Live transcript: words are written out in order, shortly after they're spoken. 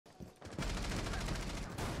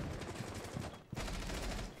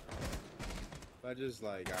I just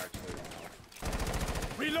like actually.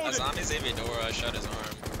 Reloaded. Zombie's Aviadora, I shot his arm.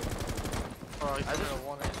 Oh, I did a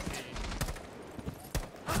 1 HP.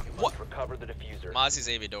 What? Recover the diffuser. Mozzie's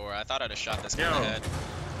Aviadora, I thought I'd have shot this guy in Yo. the head.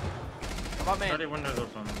 My man. Daddy windows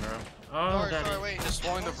open, bro. Oh, Sorry, Daddy. sorry, wait.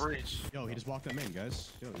 Destroying the breach. Yo, he just walked them in,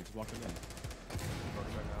 guys. Yo, he just walked them in.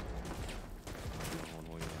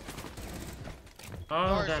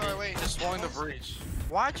 Oh, Sorry, Daddy. wait. Destroying the breach.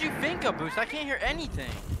 Why'd you think of boost? I can't hear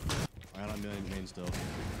anything. I got on main still.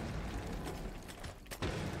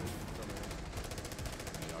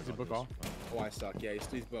 Is it book off? Oh, I suck. Yeah, he's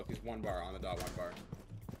book. He's 1 bar on the dot, 1 bar.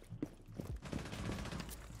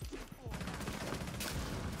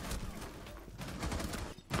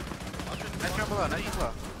 Nitro below, nitro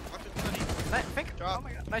below. Think. Drop. Oh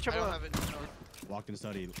my god. Nitro I don't below. have it. Walked in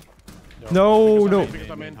study. No, no.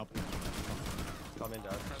 Come in.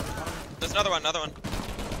 There's another one, Down.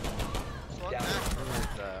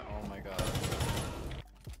 Oh my god.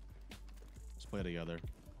 Let's play together.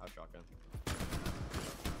 I have shotgun.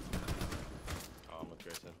 Oh, I'm with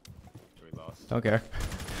Grayson. We lost. Don't care.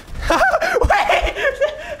 Wait!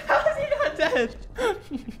 How is he not dead?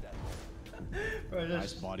 Bro,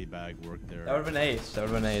 Nice body bag work there. that would have been ace. That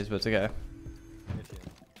would have been ace, but it's okay.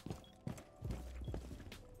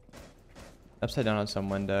 Upside down on some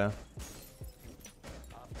window.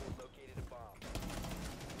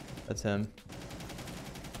 That's him.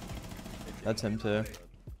 That's him too.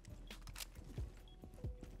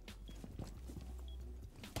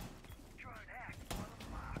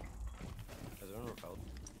 Has anyone repelled?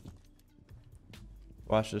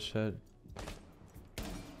 Watch this shit.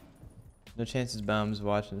 No chances Bum's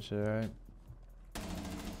watching shit, right?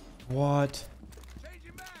 What?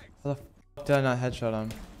 How the f did I not headshot him?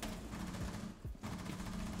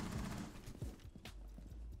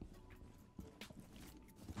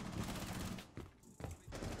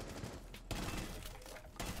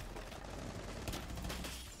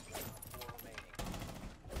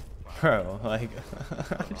 Bro, like,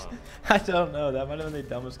 I don't know. That might have been the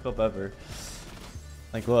dumbest clip ever.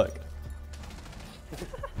 Like, look.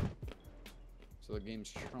 So the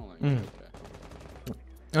game's trolling. Mm. Okay.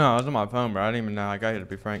 No, I was on my phone, bro. I didn't even know. I got you, to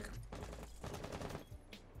be frank.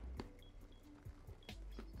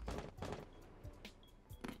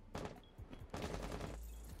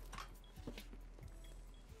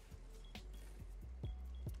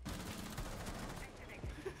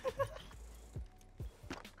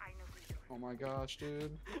 Oh my gosh,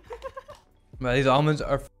 dude. But these almonds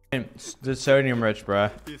are the sodium rich, bro. I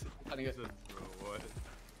think it's what?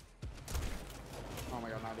 Oh my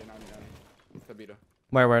god, 90, 90, 90. It's the beta.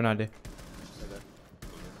 Where not do? Right there.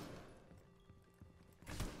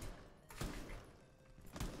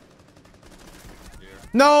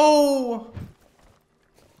 No!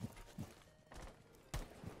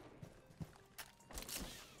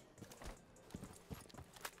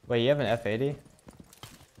 Wait, you have an F80?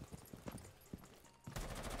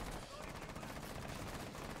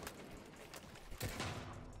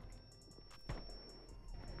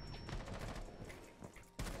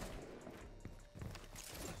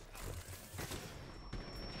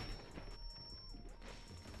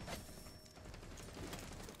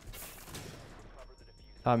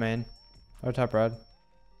 Top main. Or top red.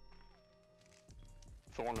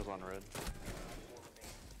 Thorn is on red.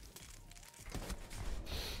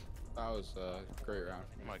 That was a great round.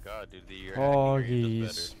 Oh my god, dude. You're Oh, hacking. You're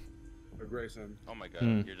just geez. better. For Grayson. Oh my god,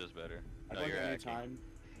 Hmm. you're just better. I No, feel you're like hacking. anytime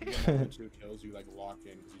you get more than 2 kills, you like lock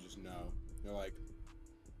in because you just know. You're like,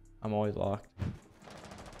 I'm always locked.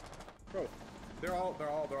 bro,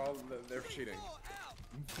 they're cheating.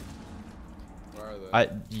 Where are they?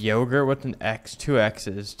 Yogurt with an X, 2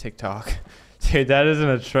 X's, TikTok. Dude, that is an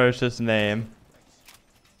atrocious name.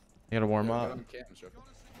 You gotta warm Yo, up. get on cam, Joe.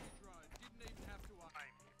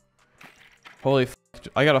 Holy f,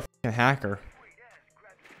 I got a fucking hacker.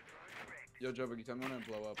 Yo, Joe, can you tell me when to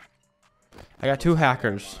blow up? I got 2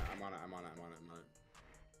 hackers. I'm on it.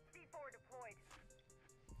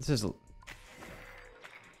 This is...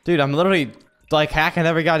 Dude, I'm literally, like, hacking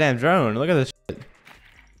every goddamn drone. Look at this shit.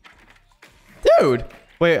 Dude!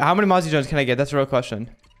 Wait, how many Mozzie drones can I get? That's a real question.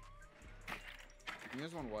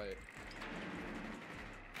 There's one white.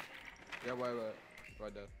 Yeah, white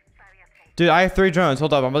dead. Dude, I have 3 drones.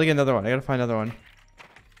 Hold up, I'm gonna get another one. I gotta find another one.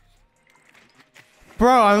 Bro,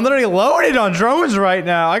 I'm literally loaded on drones right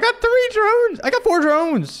now. I got 3 drones. I got 4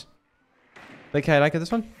 drones. Wait, can I get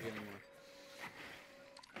this one?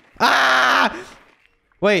 Ah!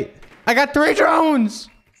 Wait, I got 3 drones.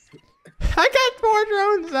 I got 4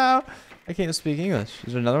 drones now. I can't speak English.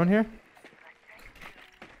 Is there another one here?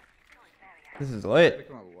 This is lit.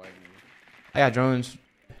 I got drones.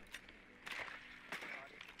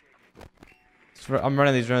 I'm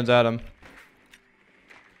running these drones at him.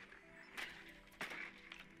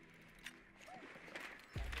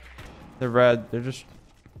 They're red. They're just.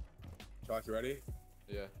 Shock, you ready?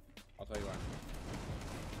 Yeah. I'll tell you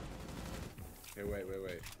when. Okay,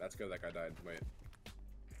 wait. That's good. That guy died. Wait.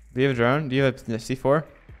 Do you have a drone? Do you have a C4?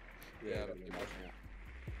 Yeah.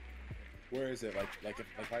 Where is it?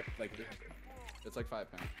 It's like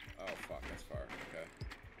 5 pounds. Oh fuck, that's far. Okay.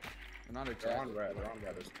 They're not exactly. They're on red. They're on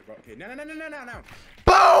red. Okay. No.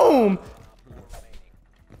 Boom!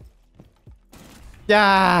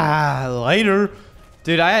 Yeah, later.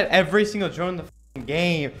 Dude, I had every single drone in the fucking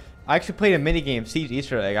game. I actually played a mini game, Siege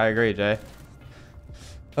Easter egg. I agree, Jay.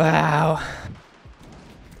 Wow.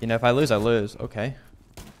 You know, if I lose, I lose. Okay.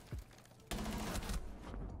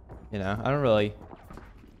 You know, I don't really.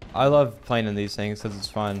 I love playing in these things because it's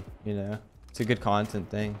fun. You know, it's a good content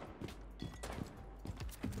thing.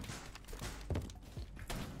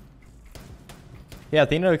 Yeah,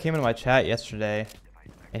 Athena came into my chat yesterday,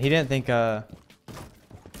 and he didn't think.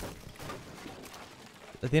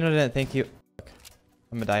 Athena didn't think you.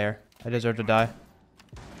 I'm a dyer. I deserve to die.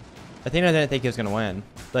 Athena didn't think he was gonna win.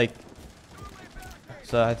 Like,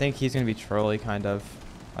 so I think he's gonna be trolly, kind of.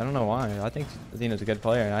 I don't know why. I think Athena's a good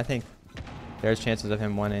player, and I think there's chances of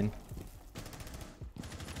him winning.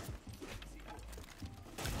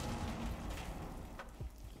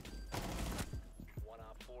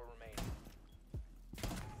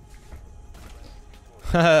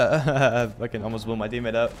 Fucking almost blew my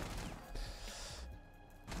teammate up.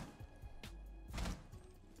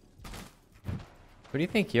 What do you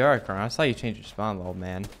think you are, Karan? I saw you change your spawn, little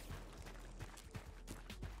man.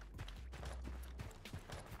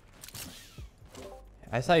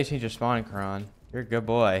 I saw you change your spawn, Karan. You're a good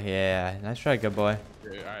boy. Yeah, nice try, good boy.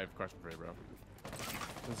 Yeah, I have a question for you, bro.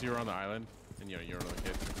 Since you were on the island, and you know you're another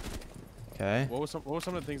kid. Okay. What was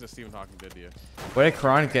some of the things that Stephen Hawking did to you? What did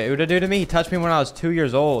Karan get Uda do to me? He touched me when I was 2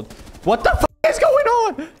 years old. What the fuck is going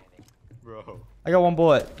on? Bro. I got one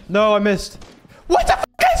bullet. No, I missed. What the fuck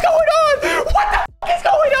is going on? What the fuck is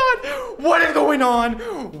going on? What is going on?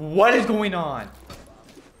 What is going on?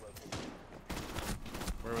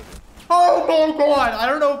 Where was it? Oh my god. I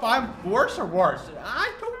don't know if I'm worse or worse.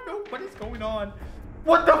 I don't know what is going on.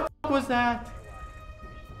 What the fuck was that?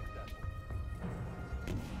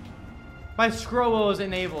 My scroll was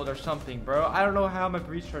enabled or something, bro. I don't know how my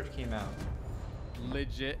breach charge came out.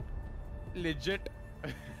 Legit.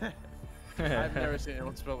 I've never seen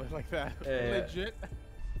anyone spell it like that. Legit.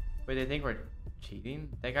 Wait, they think we're cheating?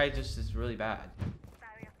 That guy just is really bad.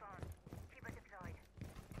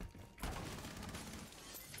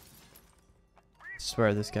 I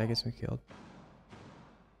swear this guy gets me killed.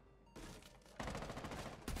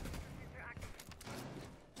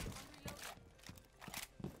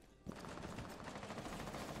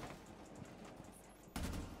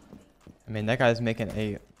 I mean, that guy's making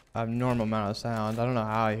a abnormal amount of sound. I don't know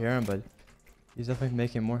how I hear him, but he's definitely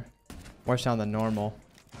making more sound than normal.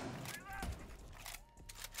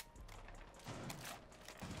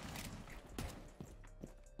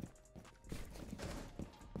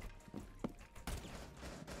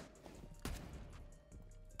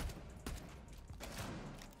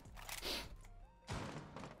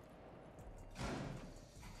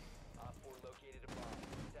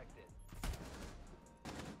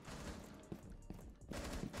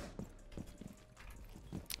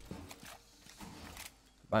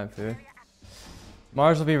 Buying food.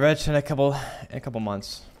 Mars will be rich in a couple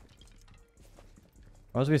months.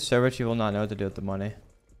 Mars will be so rich he will not know what to do with the money.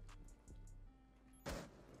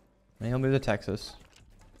 And he'll move to Texas.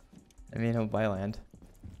 I mean, he'll buy land.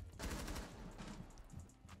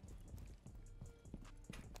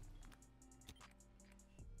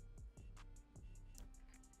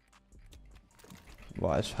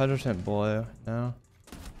 Watch, 100% blue. No.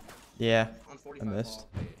 Yeah, I missed.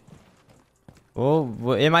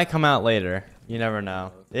 Well, it might come out later. You never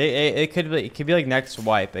know. It could be like next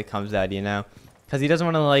wipe. It comes out, you know, because he doesn't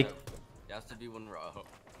want to like. It has to be one raw.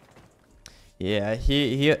 Yeah,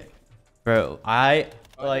 he, bro. I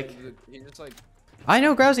like. He just like. I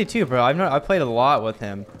know Grousey too, bro. I played a lot with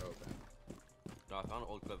him. No, I found an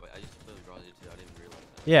old clip. I used to play with Grousey too. I didn't realize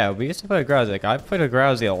that. Yeah, we used to play with Grousey. Like, I played with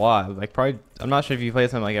Grousey a lot. Like, probably. I'm not sure if you play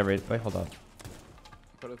with him like every. Wait, hold up.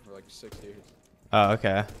 Put it for like 6 years. Oh,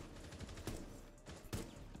 okay.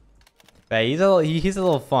 But he's a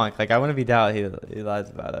little funk. Like, I wouldn't be doubt he lies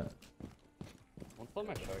about it. I'll play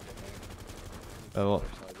my shark, I think. Oh, well,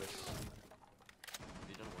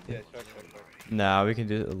 Yeah, shark. no, we can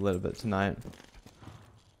do a little bit tonight.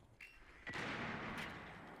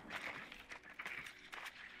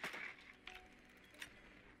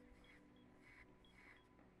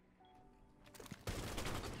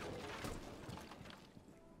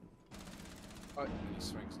 Oh, and he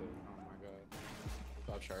swings it. Oh my god.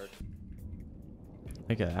 Top shark.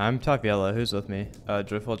 Okay, I'm top yellow. Who's with me?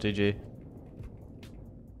 Joyful GG.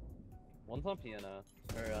 One's on piano.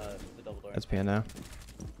 Or, the double door. That's piano.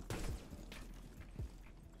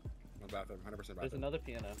 No bathroom. 100% bathroom. There's another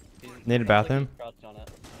piano. Need a bathroom? Crouched on it.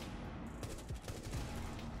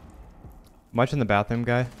 Much in the bathroom,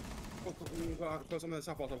 guy. Close on the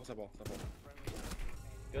softball.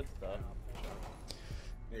 Good stuff.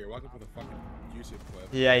 Yeah, you're walking for the fucking YouTube clip.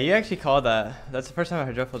 Yeah, you actually called that. That's the first time I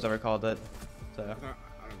heard Joyful's ever called it. So. I don't know.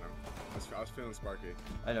 I was feeling sparky.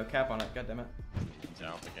 I know, cap on it. God damn it. I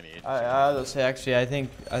don't think any agents. I would say actually, I think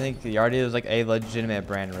the Yardy is like a legitimate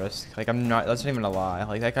brand risk. Like I'm not. That's not even a lie.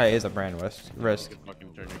 Like that guy is a brand risk. You could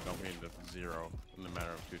fucking turn your company into 0 in a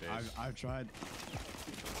matter of 2 days. I've tried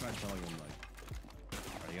telling him like,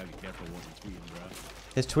 you gotta be careful what you're tweeting, bro.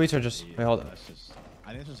 His tweets are just. Wait, hold on. That's just.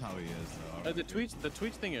 I think that's just how he is, though. The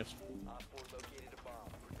tweets thing is.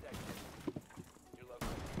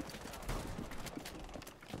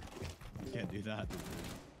 You can't do that.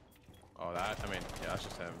 Oh, that. I mean, yeah, that's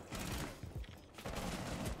just him.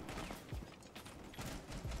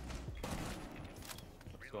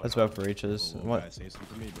 Let's vote for reaches. Oh, What? guys, say something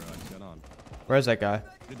for me, bro. I just got on. Where's that guy?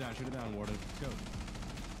 Shoot it down, Warden. Let's go.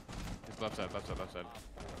 It's left side.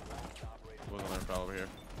 Wasn't learn over here.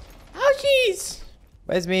 Oh jeez!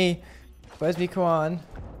 Where's me? Kwan?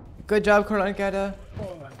 Good job, Koronkata.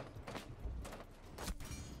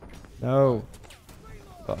 No.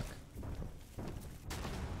 Fuck.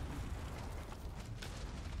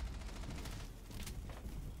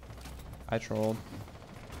 I trolled.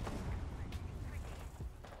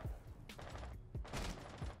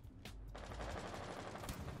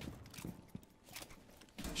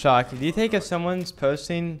 Shock, do you think if someone's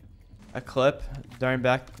posting a clip during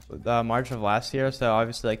March of last year, so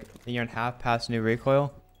obviously like a year and a half past new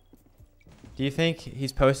recoil, do you think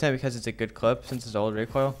he's posting it because it's a good clip since it's old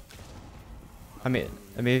recoil? I mean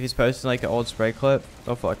if he's posting like an old spray clip.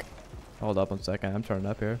 Oh fuck. Hold up 1 second, I'm turning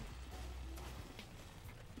up here.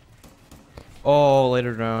 Oh,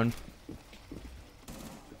 later drone.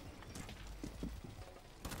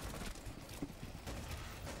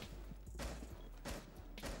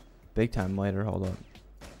 Big time later, hold up.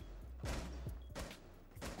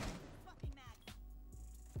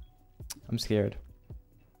 I'm scared.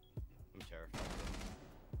 I'm terrified.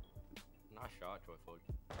 Nice shot, Joyful.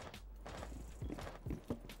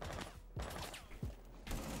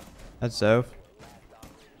 That's Zoph.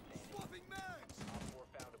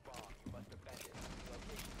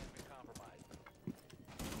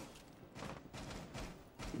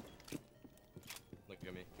 Look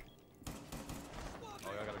at me. Oh,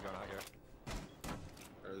 I gotta go out here.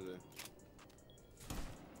 Where is it?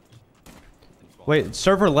 Wait,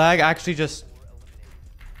 server lag actually just...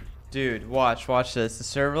 Dude, watch this. The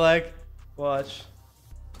server lag? Watch.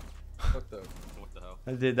 What the? What the hell?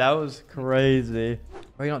 Dude, that was crazy.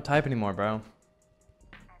 Bro, you don't type anymore, bro.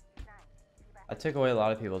 I took away a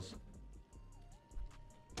lot of people's...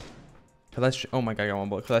 Oh my god, I got one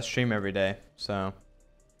bullet. Cause I stream every day, so...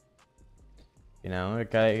 You know, you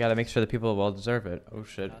gotta make sure that people will deserve it. Oh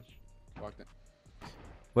shit. Walked in.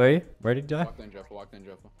 Where did you die? Walked in,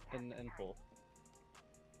 Jeffel. In full.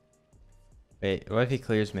 Wait, what if he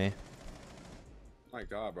clears me? My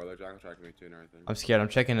god, bro, they're jackal tracking me too and everything. I'm scared. I'm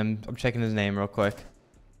checking him. I'm checking his name real quick.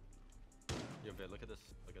 Yo, babe, look at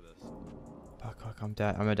this. Look at this. Fuck, I'm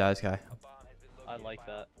dead. I'm gonna die, this guy. I like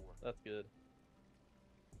that. That's good.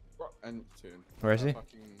 Bro, and dude. Where is he?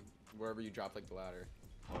 Fucking wherever you drop like the ladder.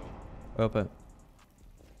 Open.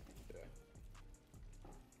 Yeah.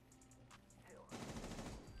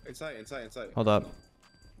 Inside. Hold up.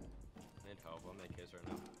 I need help. I'm in case right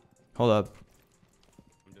now. Hold up.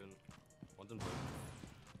 I'm doing. One's in blue.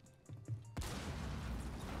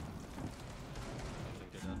 One's in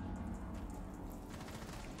good dead.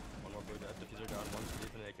 One more blue dead. Diffuser down. One's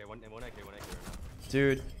deep in AK. One AK right now.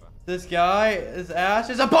 Dude, this guy, his ass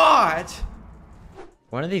is a bot!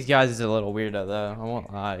 One of these guys is a little weirdo though. I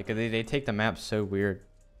won't lie, because they take the map so weird.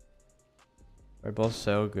 They're both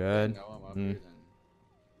so good. No, I'm up here then.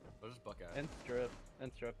 Where's this buck at? And strip.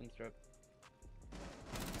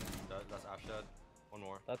 That's Ash dead. One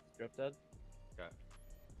more. That's strip dead. Okay.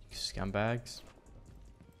 Scumbags.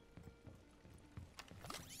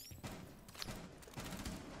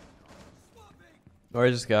 Where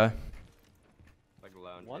is this guy? Like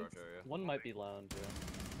lounge One area. One might be lounge, yeah.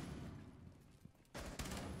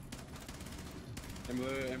 In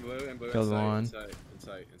blue. Killed one. Inside.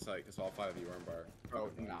 It's all 5 of you are in bar. Oh,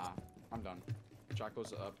 nah. I'm done.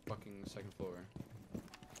 Jackal's up fucking 2nd floor.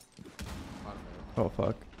 Oh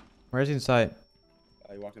fuck. Where's he in sight?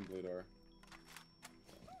 He walked in blue door.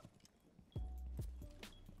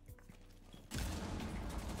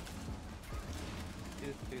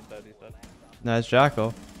 dead, he's dead. No, it's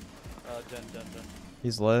Jackal. Jen.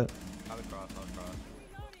 He's lit. I'll cross.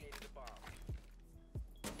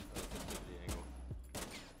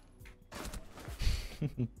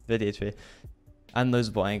 Video HP.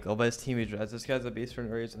 Unlosable ankle, but his team he dreads. This guy's a beast for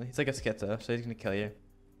no reason. He's like a schizo, so he's gonna kill you.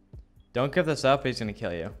 Don't give this up, he's gonna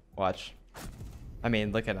kill you. Watch. I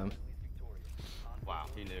mean, look at him. Wow,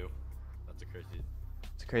 he knew. That's a crazy.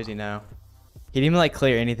 It's crazy now. He didn't even like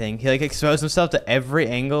clear anything. He like exposed himself to every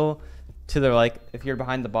angle. To the like, if you're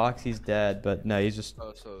behind the box, he's dead. But no, he's just.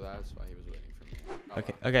 Oh, so that's why he was waiting for me. Oh,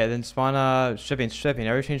 Okay, okay. Then spawn shipping.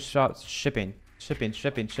 Every change shops shipping.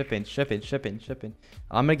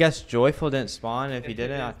 I'm gonna guess Joyful didn't spawn. If he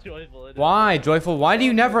didn't, why Joyful? Why do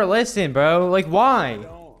you never listen, bro? Like why?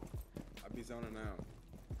 I'd be zoning out.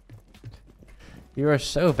 You are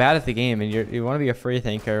so bad at the game, and you want to be a free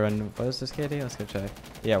thinker. And what is this KD? Let's go check.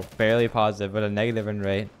 Yeah, barely positive, but a negative win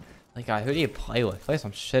rate. Like, God, who do you play with? Play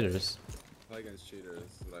some shitters. I play against cheaters.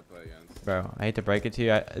 That's what I play against. Bro, I hate to break it to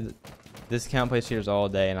you. This account plays cheaters all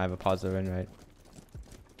day, and I have a positive win rate.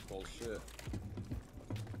 Bullshit.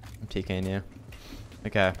 I'm TKing you.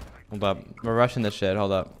 Okay, hold up. We're rushing this shit.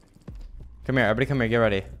 Hold up. Come here, everybody. Come here. Get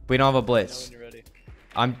ready. We don't have a blitz. When you're ready.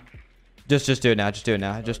 I'm. Just do it now. Just do it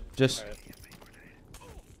now. Just. Alright.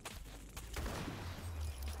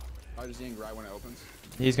 I was seeing right when it opens.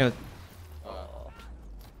 He's gonna. Oh. All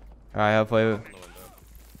right. Hopefully. On the window.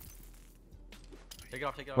 Take it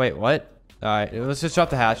off. Wait. What? All right. Let's just drop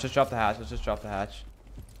the hatch. Let's drop the hatch.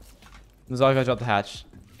 Let's all go drop the hatch.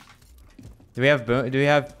 Do we have boom? Do we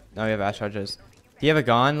have? No, we have ash charges. Do you have a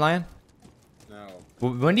gun, Lion? No.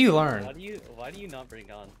 When do you learn? Why do you not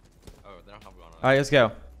bring on? Oh, they don't have one on. All right, let's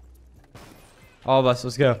go. All of us,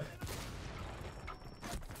 let's go.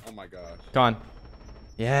 Oh my gosh. Come on.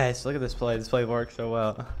 Yes, look at this play. This play works so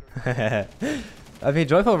well. I mean,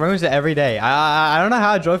 Joyful ruins it every day. I don't know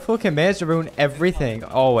how Joyful can manage to ruin everything,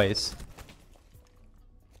 always.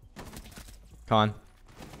 Come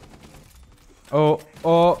on.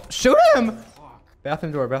 Oh, shoot him!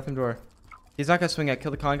 Bathroom door. He's not gonna swing it.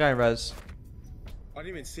 Kill the con guy and res. I didn't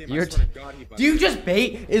even see him. You're I swear to God, he Do you just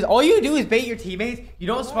bait? Is all you do is bait your teammates? You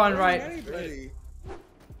don't spawn right. Ready.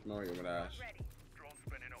 No, you're gonna dash.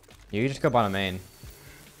 You just go bottom main.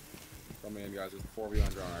 Come in, guys. There's 4v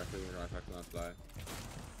on drone. I think we're gonna attack the left side.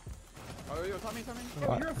 Oh, yo, Tommy.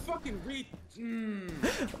 Yo, you're a fucking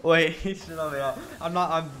Wait, he should not be out.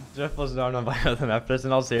 I'm Joyful's not on by them after this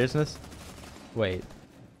in all seriousness. Wait.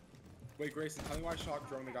 Wait, Grayson, tell me why Shock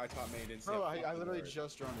drone the guy top main didn't say Bro, a I fucking literally word.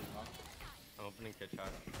 just droned him. Huh? I'm opening kit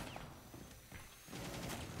chat.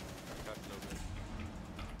 Chat's open.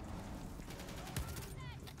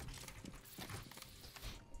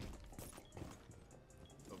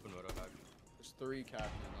 Open moto hack. There's 3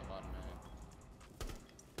 captains on bottom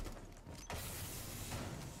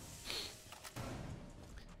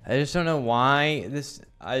A. I just don't know why this.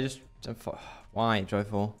 Why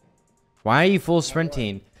Joyful? Why are you full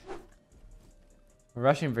sprinting? We're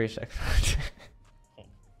rushing breach.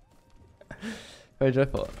 Very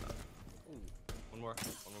Joyful. One more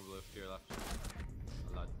blue to your left.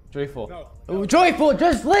 A lot. Joyful. No. Oh, Joyful,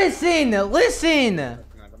 just listen! Listen! Right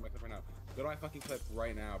now. Go to my fucking clip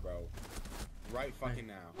right now, bro. Right fucking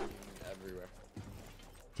now. Everywhere.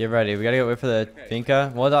 Get ready. We gotta go wait for the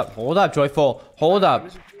Vinca. Hold up, Joyful. Hold up.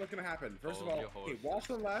 This is what's gonna happen. First of all, okay, watch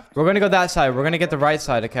the left. We're gonna go that side. We're gonna get the right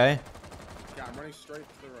side, okay? Yeah, I'm running straight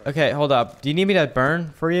to the right. Okay, hold up. Do you need me to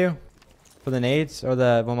burn for you? For the nades or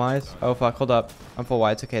the bombs? Oh fuck, hold up. I'm full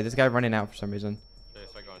wide. It's okay. This guy running out for some reason. Okay,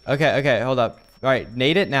 start going. Okay, hold up. Alright,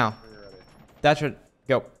 nade it now. That's what.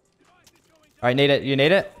 Go. Alright, nade it. You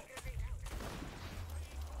nade it?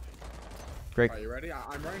 Great. Alright, you ready?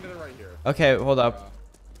 I'm running to the right here. Okay, hold up.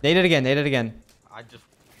 Nade it again. I just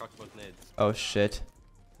trucked both nades. Oh shit.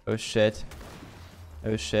 Hold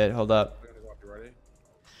up. I'm gonna go up. You ready?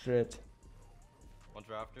 Shit. One's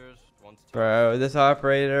rafters, one's top. Bro, this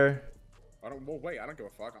operator. Well, wait, I don't give a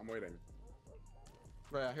fuck. I'm waiting.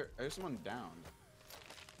 Right, I hear someone down.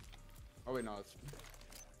 Oh wait, no, it's.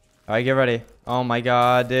 Alright, get ready. Oh my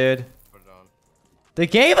god, dude. Put it on. The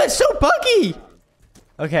game is so buggy!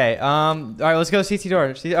 Okay, alright, let's go CT door.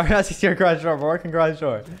 Or not CT door, garage door. We're working garage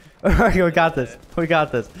door. Alright, we got this.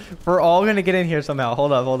 We're all gonna get in here somehow.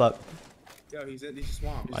 Hold up. Yo, he's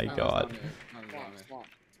swamped. My He's god.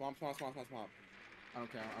 Swamp. I don't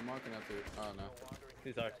care. I'm marking out too. Oh no.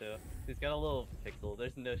 He's R2. He's got a little pixel.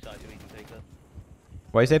 There's no shot we can take this.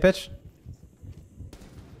 What do you say, pitch?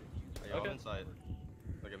 Are you all inside?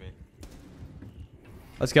 Look at me.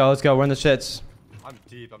 Let's go. We're in the shits. I'm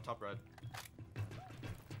deep. I'm top red.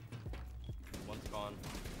 One's gone.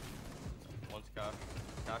 One's cash.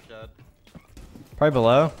 Cash dead. Probably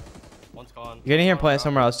below. You're getting here and plant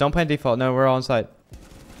somewhere else. Don't plant default. No, we're all inside.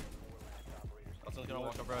 Someone's gonna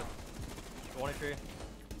walk up, bro. One in tree.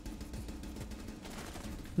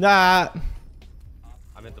 Nah.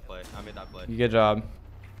 I meant to play. I made that play. Good job.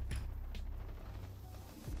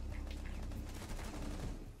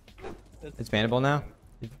 It's bannable now?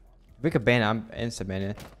 If we could ban it, I'm instant banning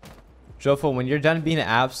it. Joeful, when you're done being an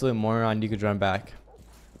absolute moron, you could run back.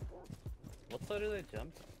 What side do they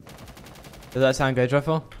jump? Does that sound good,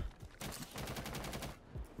 Joyful?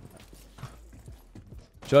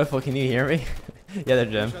 Joyful, can you hear me? Yeah, they're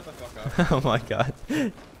Jim. Shut the fuck up. Oh my god.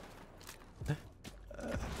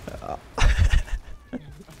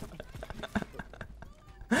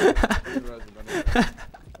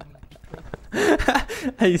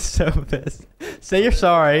 He's so pissed. Say you're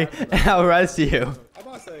sorry, and I'll res you. I'm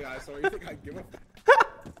not saying I'm sorry. You think I give a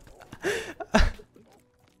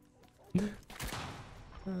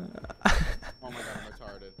Oh my god, I'm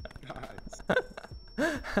retarded. Nice.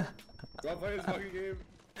 Do I play this fucking game?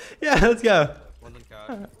 Yeah, let's go. One's in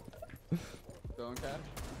cash. Still in cash?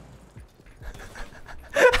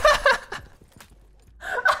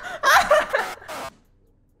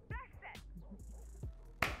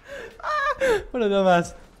 What a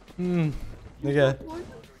dumbass. Okay.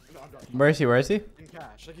 Where is he? Where is he? In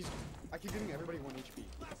cash. Like I keep giving everybody 1 HP.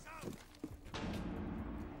 I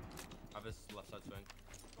have his left side swing.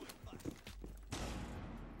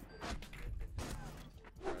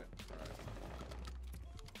 Alright.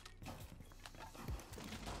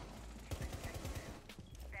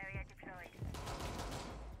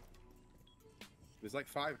 There's like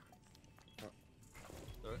 5.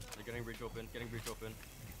 They're getting breach open. Getting breach open.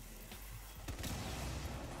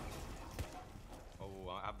 Oh,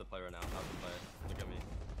 I have the play right now. I have the play. Look at me.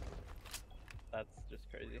 That's just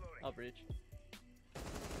crazy. I'll breach.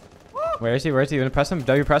 Where is he? Where is he? You wanna press him?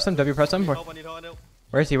 W press him? W press him? I need help. I need help.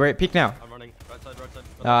 Where is he? Where? Peek now. I'm running. Right side, right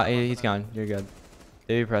side. He's gone. You're good.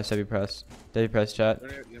 W press, W press. W press, chat.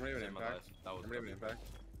 Anybody have an Saved my impact? life. That was Anybody have an impact?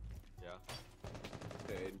 Yeah.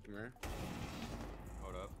 Okay, Aiden, come here.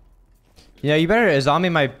 Hold up. Yeah, you better zombie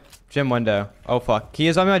my gym window. Oh fuck. Can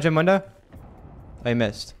you zombie my gym window? I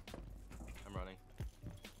missed. I'm running.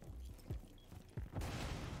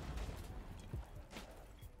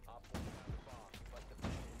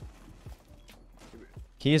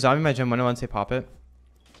 Can you zombie my gym window once they pop it?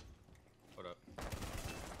 Hold up.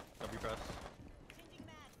 W press.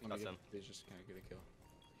 That's him. They just can't get a kill.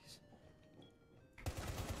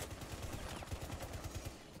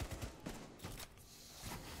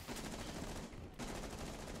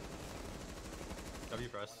 W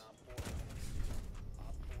press.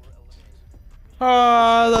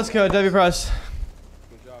 Let's go. W press.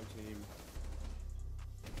 Good job, team.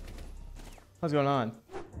 What's going on?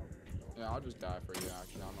 Yeah, I'll just die for you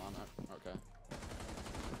actually. I'm on that. Okay.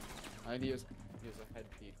 I think he has a head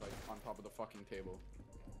peek like on top of the fucking table.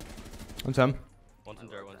 What's him? One's in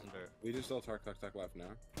dirt. One's in dirt. We just still tuck left now.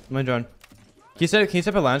 I'm gonna join. Can you set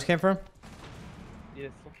up a lounge cam for him? Yeah,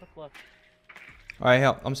 still tuck left. Alright,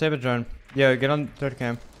 help. I'm saving a drone. Yo, get on third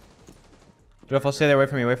cam. Joyful, stay there. Wait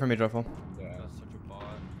for me, Joyful. Yeah. That's such a bot.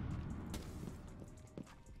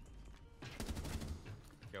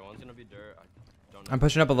 Okay, one's gonna be dirt. I don't know. I'm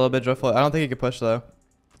pushing up a little bit, Joyful. I don't think you can push though.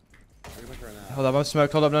 I can push right now. Hold up, I'm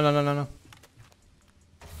smoked. Hold up, no.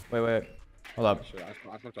 Wait. Hold up. Shit, I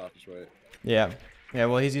smoked off, just wait. Yeah,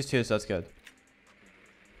 well, he's used to it, so that's good.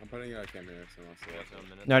 I'm putting a cam here, so I'll What's in a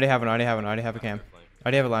minute? No, I already have a cam. I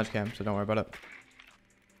already have a lounge cam, so don't worry about it.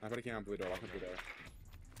 I put a cam on blue door, lock on blue door.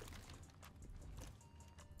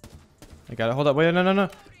 I got it. Hold up, wait, no.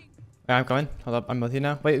 Alright, I'm coming. Hold up, I'm with you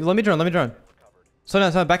now. Wait, let me drone. Slow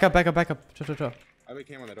down, back up. Chill. I have a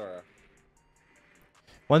cam on the door.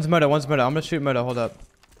 One's Moto. I'm gonna shoot Moto, hold up.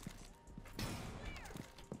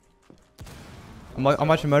 I'm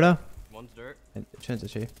watching Moto. One's dirt. Chin's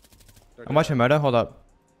itchy. They're I'm watching Moto, hold up.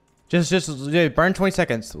 Just yeah, burn 20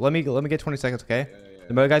 seconds. Let me get 20 seconds, okay? Yeah.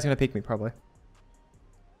 The Moto guy's gonna peek me probably.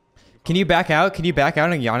 Can you back out? And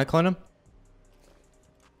Yana clone him?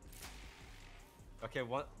 Okay,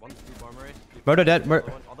 one's deep armory. Moto dead.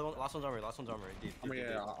 Last one's armory. Deep. I mean,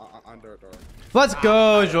 yeah, on dirt door. Let's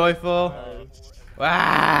go, Joyful.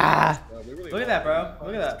 Wow. We really Look at that, bro.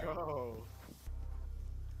 Look at that. Go.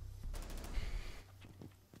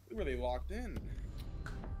 We really locked in.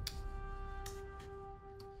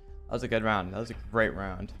 That was a good round. That was a great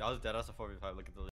round. That was dead. That's a 4v5. Look at the